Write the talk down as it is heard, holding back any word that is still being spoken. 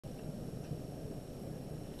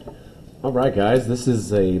Alright guys, this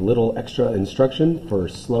is a little extra instruction for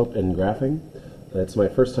slope and graphing. It's my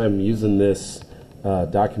first time using this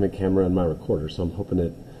document camera and my recorder, so I'm hoping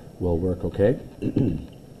it will work okay.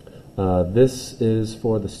 This is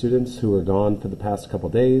for the students who were gone for the past couple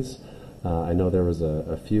days. I know there was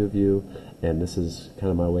a few of you, and this is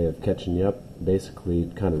kind of my way of catching you up,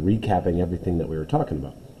 basically kind of recapping everything that we were talking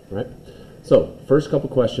about, right? So, first couple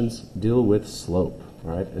questions deal with slope. All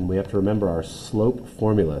right, and we have to remember our slope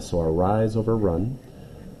formula. So our rise over run,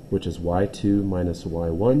 which is y2 minus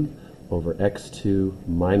y1 over x2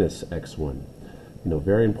 minus x1.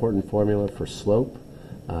 Very important formula for slope.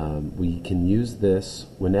 We can use this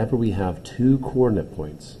whenever we have two coordinate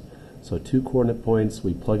points. So two coordinate points,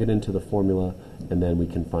 we plug it into the formula, and then we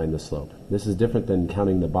can find the slope. This is different than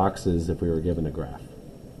counting the boxes if we were given a graph.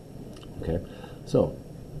 Okay, so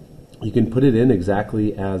you can put it in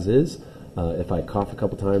exactly as is. If I cough a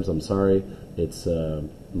couple times, I'm sorry. It's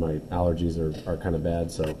my allergies are kind of bad,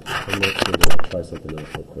 so I'm actually going to try something else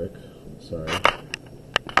real quick. Sorry.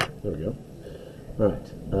 There we go. All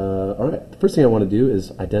right. The first thing I want to do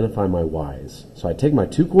is identify my y's. So I take my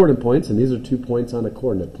two coordinate points, and these are 2 points on a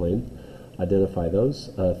coordinate plane. Identify those,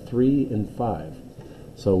 3 and 5.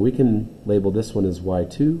 So we can label this one as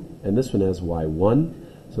y2 and this one as y1.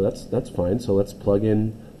 So that's fine. So let's plug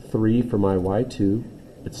in 3 for my y2.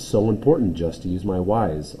 It's so important just to use my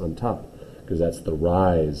y's on top, because that's the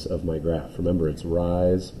rise of my graph. Remember, it's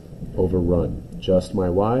rise over run. Just my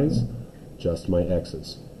y's, just my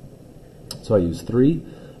x's. So I use 3.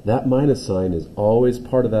 That minus sign is always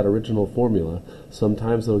part of that original formula.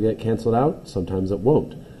 Sometimes it'll get canceled out, sometimes it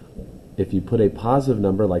won't. If you put a positive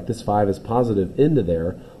number, like this 5 is positive, into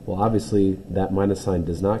there, well, obviously that minus sign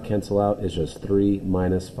does not cancel out. It's just 3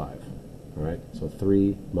 minus 5. All right, so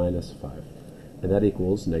 3 minus 5. And that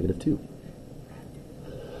equals -2.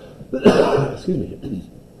 Excuse me.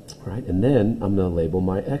 All right, and then I'm going to label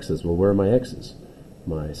my x's. Well, where are my x's?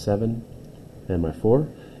 My 7 and my 4.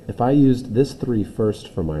 If I used this 3 first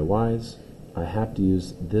for my y's, I have to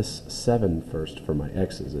use this 7 first for my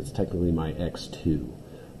x's. It's technically my x2.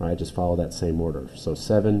 All right, just follow that same order. So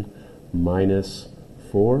 7 minus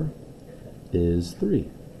 4 is 3.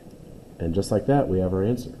 And just like that, we have our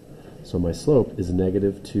answer. So my slope is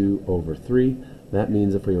 -2 over 3. That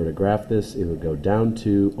means if we were to graph this, it would go down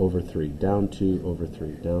 2 over 3, down 2 over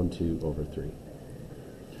 3, down 2 over 3.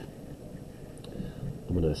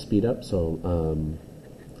 I'm going to speed up so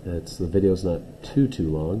the video's not too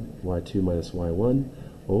long. y2 minus y1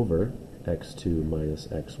 over x2 minus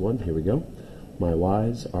x1. Here we go. My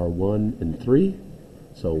y's are 1 and 3.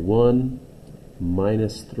 So 1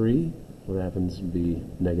 minus 3, what happens would be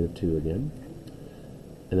 -2 again.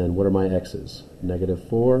 And then what are my x's?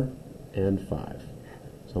 -4 and 5.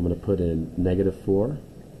 So I'm going to put in -4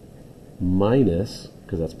 minus,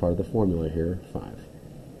 because that's part of the formula here, 5.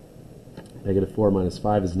 -4 minus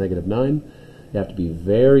 5 is -9. You have to be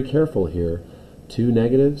very careful here. 2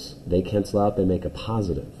 negatives, they cancel out, they make a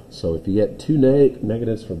positive. So if you get 2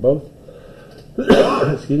 negatives for both,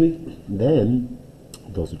 excuse me, then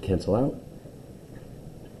those would cancel out.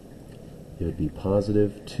 It would be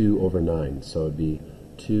 +2 over 9. So it would be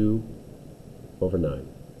 2 over 9,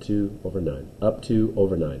 2 over 9, up 2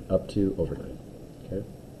 over 9, up 2 over 9. Okay.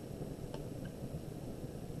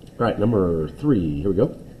 All right, number 3, here we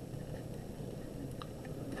go.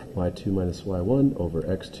 y2 minus y1 over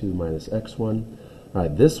x2 minus x1. All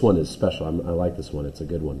right, this one is special. I like this one. It's a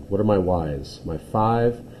good one. What are my y's? My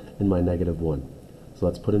 5 and my -1. So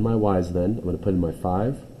let's put in my y's then. I'm going to put in my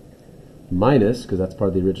 5 minus, because that's part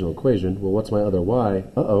of the original equation. Well, what's my other y?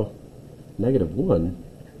 -1.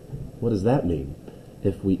 What does that mean?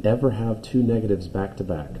 If we ever have 2 negatives back to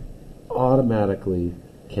back, automatically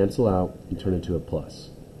cancel out and turn into a plus.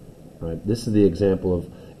 Right? This is the example of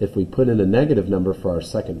if we put in a negative number for our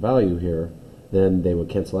second value here, then they would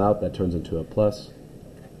cancel out. That turns into a plus.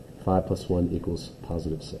 5 plus 1 equals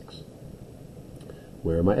 +6.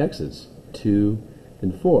 Where are my x's? 2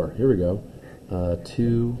 and 4. Here we go.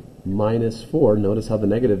 2 minus 4. Notice how the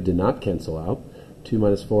negative did not cancel out. 2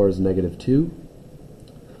 minus 4 is -2.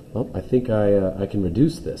 Well, I think I can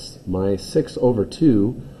reduce this. My 6 over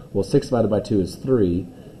 2, well, 6 divided by 2 is 3.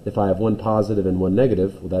 If I have one positive and one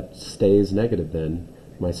negative, well, that stays negative then.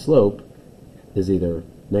 My slope is either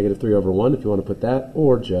 -3 over 1, if you want to put that,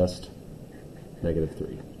 or just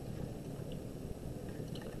 -3.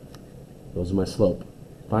 Those are my slope.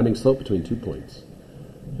 Finding slope between 2 points.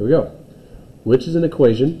 Here we go. Which is an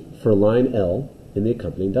equation for line L in the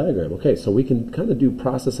accompanying diagram. Okay, so we can kind of do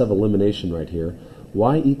process of elimination right here.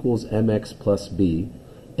 Y equals mx plus b.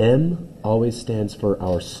 M always stands for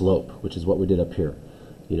our slope, which is what we did up here.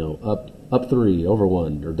 up 3 over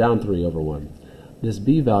 1 or down 3 over 1. This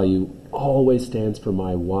b value always stands for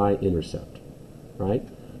my y-intercept, right?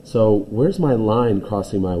 So where's my line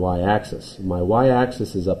crossing my y-axis? My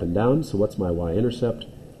y-axis is up and down, so what's my y-intercept?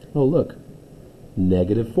 Oh, look,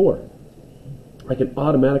 -4. I can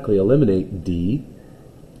automatically eliminate d,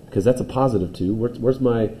 because that's a positive 2. Where's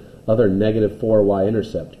my other -4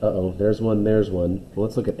 y-intercept? Uh-oh, there's one, there's one. Well,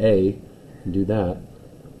 let's look at a and do that.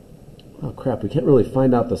 Oh, crap, we can't really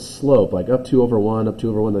find out the slope, like up 2 over 1, up 2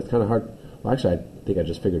 over 1. That's kind of hard. Well, actually, I think I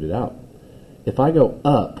just figured it out. If I go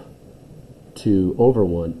up 2 over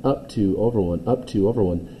 1, up 2 over 1, up 2 over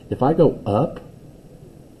 1, if I go up,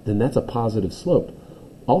 then that's a positive slope.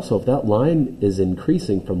 Also, if that line is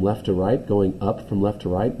increasing from left to right, going up from left to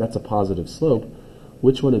right, that's a positive slope.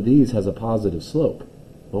 Which one of these has a positive slope?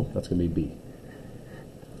 Well, that's going to be B.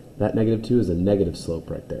 That -2 is a negative slope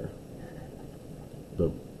right there.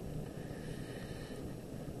 Boom.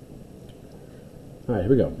 All right,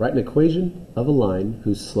 here we go. Write an equation of a line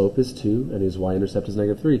whose slope is 2 and whose y-intercept is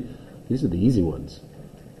 -3. These are the easy ones.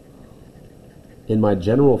 In my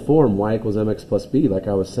general form, y equals mx plus b, like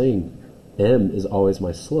I was saying, m is always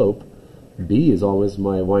my slope, b is always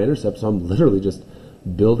my y-intercept, so I'm literally just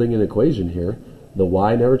building an equation here. The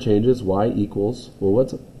y never changes, y equals, well,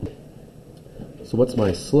 what's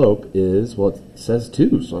my slope is, well, it says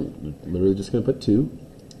 2, so I'm literally just going to put 2.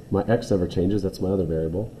 My x never changes, that's my other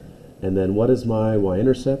variable. And then what is my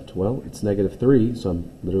y-intercept? Well, it's -3, so I'm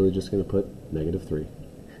literally just going to put -3.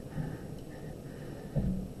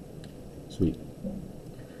 Sweet.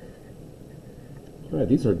 All right,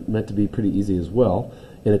 these are meant to be pretty easy as well.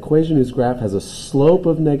 An equation whose graph has a slope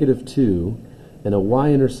of -2 and a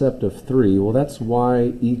y-intercept of 3, well, that's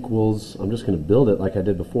y equals, I'm just going to build it like I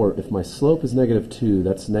did before. If my slope is -2,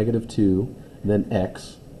 that's -2, and then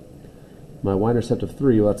x. My y-intercept of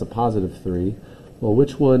 3, well, that's a positive 3. Well,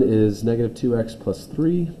 which one is -2x plus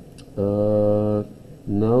 3?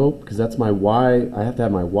 No, because that's my y. I have to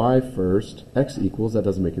have my y first. X equals, that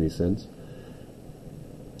doesn't make any sense.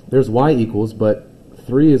 There's y equals, but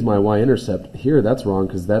 3 is my y-intercept. Here, that's wrong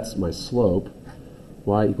because that's my slope.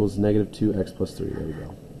 Y equals -2x plus 3. There we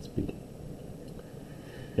go. That's B.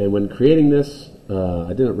 And when creating this,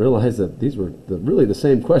 I didn't realize that these were really the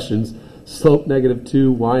same questions. Slope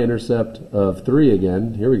 -2, y-intercept of 3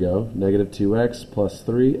 again. Here we go. -2x plus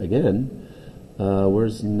 3 again.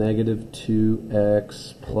 Where's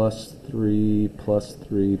 -2x plus 3 plus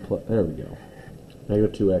 3 plus... There we go.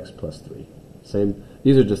 -2x plus 3. Same.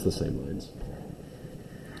 These are just the same lines.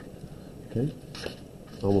 Okay.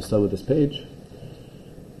 Almost done with this page.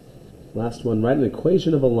 Last one. Write an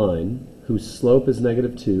equation of a line whose slope is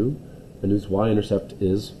 -2 and whose y-intercept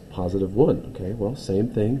is +1. Okay, well, same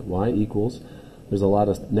thing. Y equals, there's a lot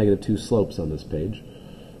of -2 slopes on this page.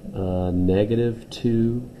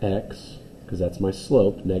 -2x, because that's my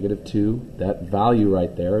slope, -2. That value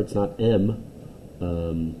right there, it's not m,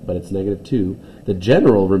 but it's -2. The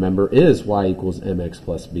general, remember, is y equals mx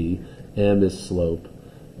plus b. M is slope,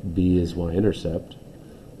 b is y-intercept.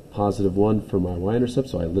 +1 for my y-intercept,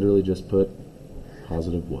 so I literally just put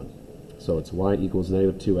 +1. So it's y equals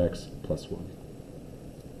 -2x plus 1.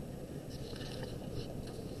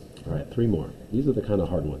 All right, 3 more. These are the kind of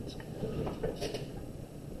hard ones.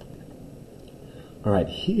 All right,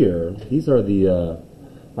 here, these are the,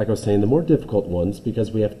 like I was saying, the more difficult ones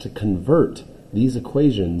because we have to convert these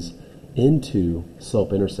equations into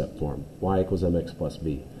slope-intercept form, y equals mx plus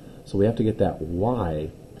b. So we have to get that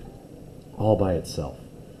y all by itself,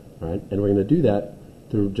 right? And we're going to do that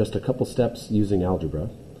through just a couple steps using algebra.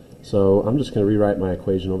 So I'm just going to rewrite my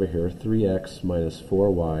equation over here, 3x minus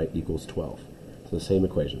 4y equals 12. It's the same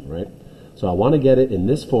equation, right? So I want to get it in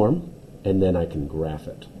this form, and then I can graph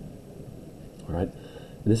it. All right?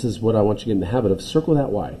 And this is what I want you to get in the habit of. Circle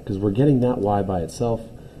that y, because we're getting that y by itself,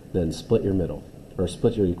 then split your middle, or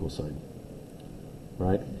split your equal sign.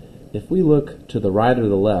 Right? If we look to the right or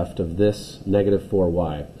the left of this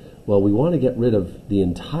 -4y, well, we want to get rid of the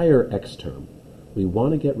entire x term. We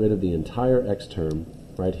want to get rid of the entire x term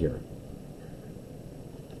right here.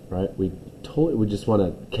 Right? We just want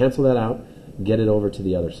to cancel that out, get it over to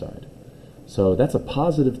the other side. So that's a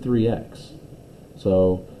positive 3x.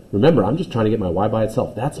 So remember, I'm just trying to get my y by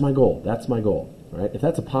itself. That's my goal. That's my goal. Right? If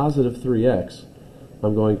that's a positive 3x,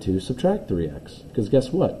 I'm going to subtract 3x. Because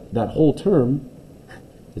guess what? That whole term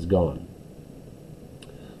is gone.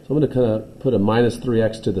 So I'm going to kind of put a minus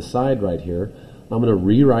 3x to the side right here. I'm going to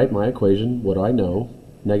rewrite my equation. What do I know?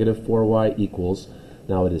 -4y equals.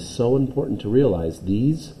 Now it is so important to realize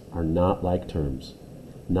these are not like terms.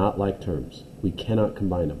 Not like terms. We cannot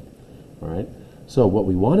combine them. All right? So what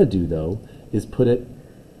we want to do, though, is put it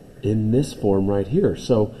in this form right here.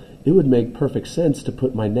 So it would make perfect sense to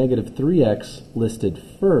put my negative 3x listed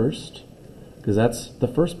first, because that's the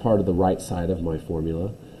first part of the right side of my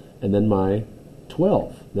formula, and then my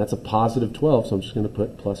 12. That's a positive 12, so I'm just going to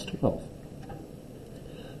put plus 12.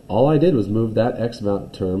 All I did was move that x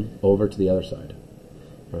term over to the other side.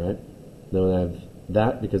 All right? Now I have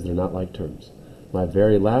that because they're not like terms. My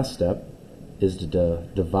very last step is to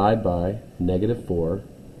divide by negative 4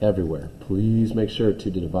 everywhere. Please make sure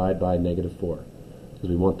to divide by negative 4, because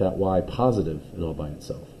we want that y positive and all by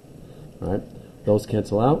itself. All right? Those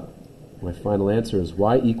cancel out. My final answer is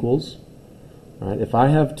y equals, all right, if I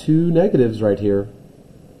have two negatives right here,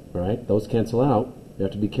 all right, those cancel out. You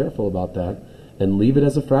have to be careful about that. And leave it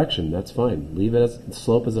as a fraction. That's fine. Leave it as the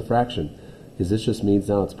slope as a fraction, because this just means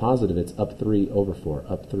now it's positive. It's up 3 over 4.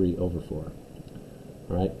 Up 3 over 4.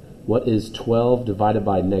 All right? What is 12 divided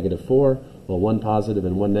by negative 4? Well, one positive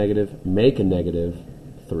and one negative make a negative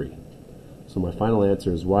 3. So my final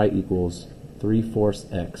answer is y equals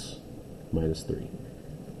 3/4 x minus 3.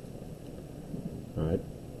 All right?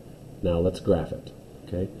 Now let's graph it.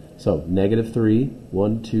 Okay? So negative 3,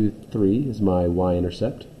 1, 2, 3 is my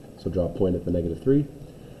y-intercept. So draw a point at the negative 3.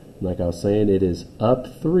 And like I was saying, it is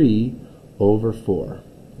up 3 over 4.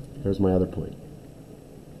 There's my other point.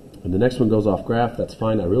 And the next one goes off graph. That's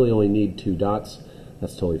fine. I really only need 2 dots.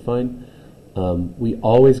 That's totally fine. We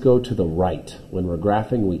always go to the right. When we're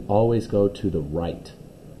graphing, we always go to the right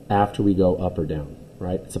after we go up or down.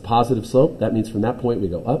 Right? It's a positive slope. That means from that point we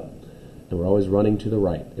go up, and we're always running to the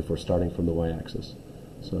right if we're starting from the y-axis.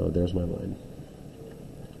 So there's my line.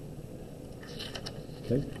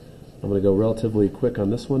 Okay. I'm going to go relatively quick on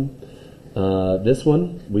this one. This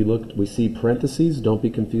one, we see parentheses. Don't be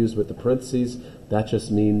confused with the parentheses. That just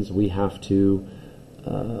means we have to,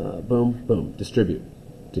 boom, boom, distribute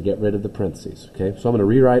to get rid of the parentheses. Okay, so I'm going to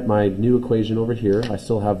rewrite my new equation over here. I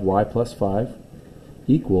still have y plus 5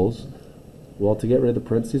 equals, well, to get rid of the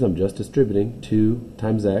parentheses, I'm just distributing. 2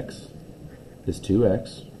 times x is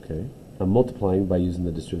 2x. Okay, I'm multiplying by using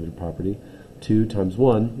the distributive property. 2 times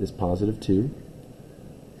 1 is positive 2.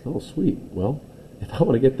 Oh, sweet. Well, if I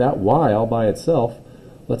want to get that y all by itself,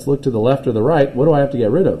 let's look to the left or the right. What do I have to get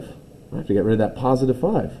rid of? I have to get rid of that positive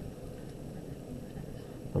 5.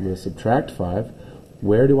 I'm going to subtract 5.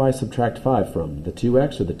 Where do I subtract 5 from? The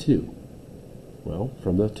 2x or the 2? Well,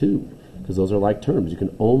 from the 2, because those are like terms. You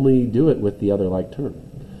can only do it with the other like term.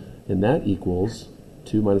 And that equals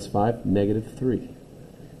 2 minus 5, negative 3.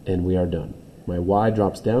 And we are done. My y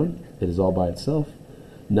drops down. It is all by itself.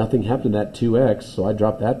 Nothing happened to that 2x, so I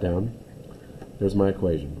drop that down. There's my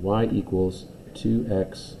equation. Y equals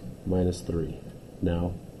 2x minus 3.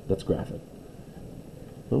 Now, let's graph it.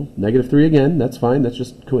 Well, negative 3 again. That's fine. That's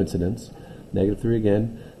just coincidence. Negative 3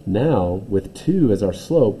 again. Now, with 2 as our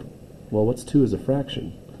slope, well, what's 2 as a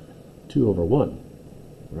fraction? 2 over 1.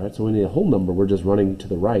 All right, so we need a whole number. We're just running to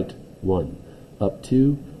the right 1. Up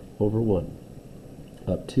 2 over 1.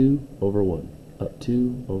 Up 2 over 1. Up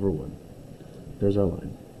 2 over 1. There's our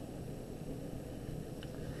line.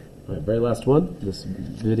 All right, very last one. This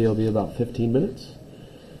video will be about 15 minutes.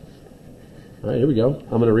 All right, here we go.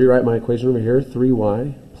 I'm going to rewrite my equation over here.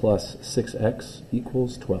 3y plus 6x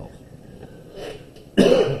equals 12.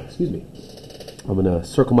 Excuse me. I'm going to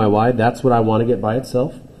circle my y. That's what I want to get by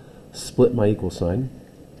itself. Split my equal sign.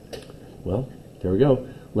 Well, there we go.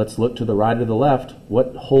 Let's look to the right or the left.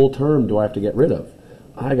 What whole term do I have to get rid of?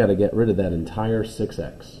 I got to get rid of that entire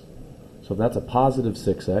 6x. So if that's a positive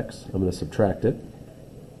 6x, I'm going to subtract it.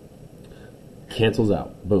 Cancels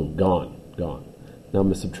out. Boom. Gone. Gone. Now I'm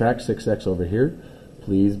going to subtract 6x over here.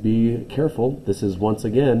 Please be careful. This is, once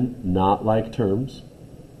again, not like terms.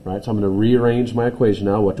 Right? So I'm going to rearrange my equation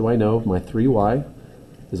now. What do I know? My 3y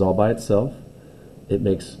is all by itself. It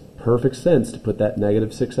makes perfect sense to put that negative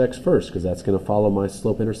 6x first, because that's going to follow my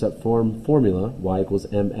slope-intercept formula. Y equals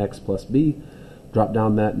mx plus b. Drop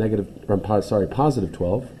down that positive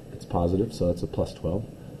 12. It's positive, so that's a plus 12.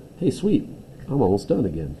 Hey, sweet. I'm almost done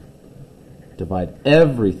again. Divide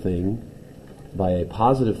everything by a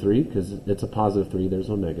positive 3, because it's a positive 3, there's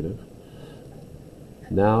no negative.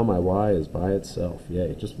 Now my y is by itself.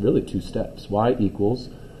 Yay, just really 2 steps. Y equals,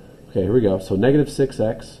 okay, here we go. So negative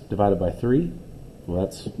 6x divided by 3, well,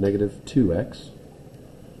 that's negative 2x.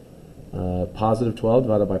 Positive 12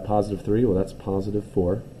 divided by positive 3, well, that's positive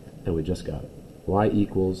 4, and we just got it. Y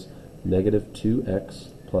equals negative 2x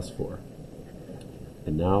plus 4.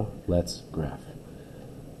 And now let's graph.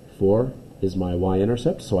 4 is my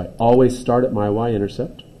y-intercept, so I always start at my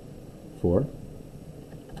y-intercept, 4.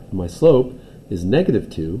 My slope is negative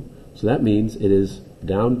 2, so that means it is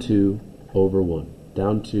down 2 over 1.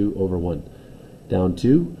 Down 2 over 1. Down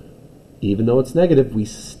 2, Even though it's negative, we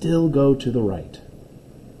still go to the right,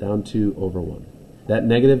 down 2 over 1. That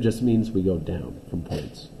negative just means we go down from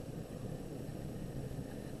points.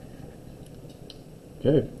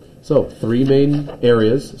 Okay, so 3 main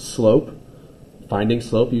areas: slope, finding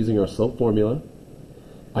slope using our slope formula,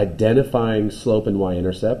 identifying slope and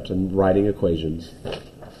y-intercept and writing equations,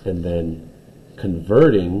 and then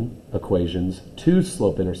converting equations to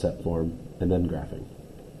slope-intercept form, and then graphing.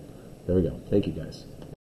 There we go. Thank you, guys.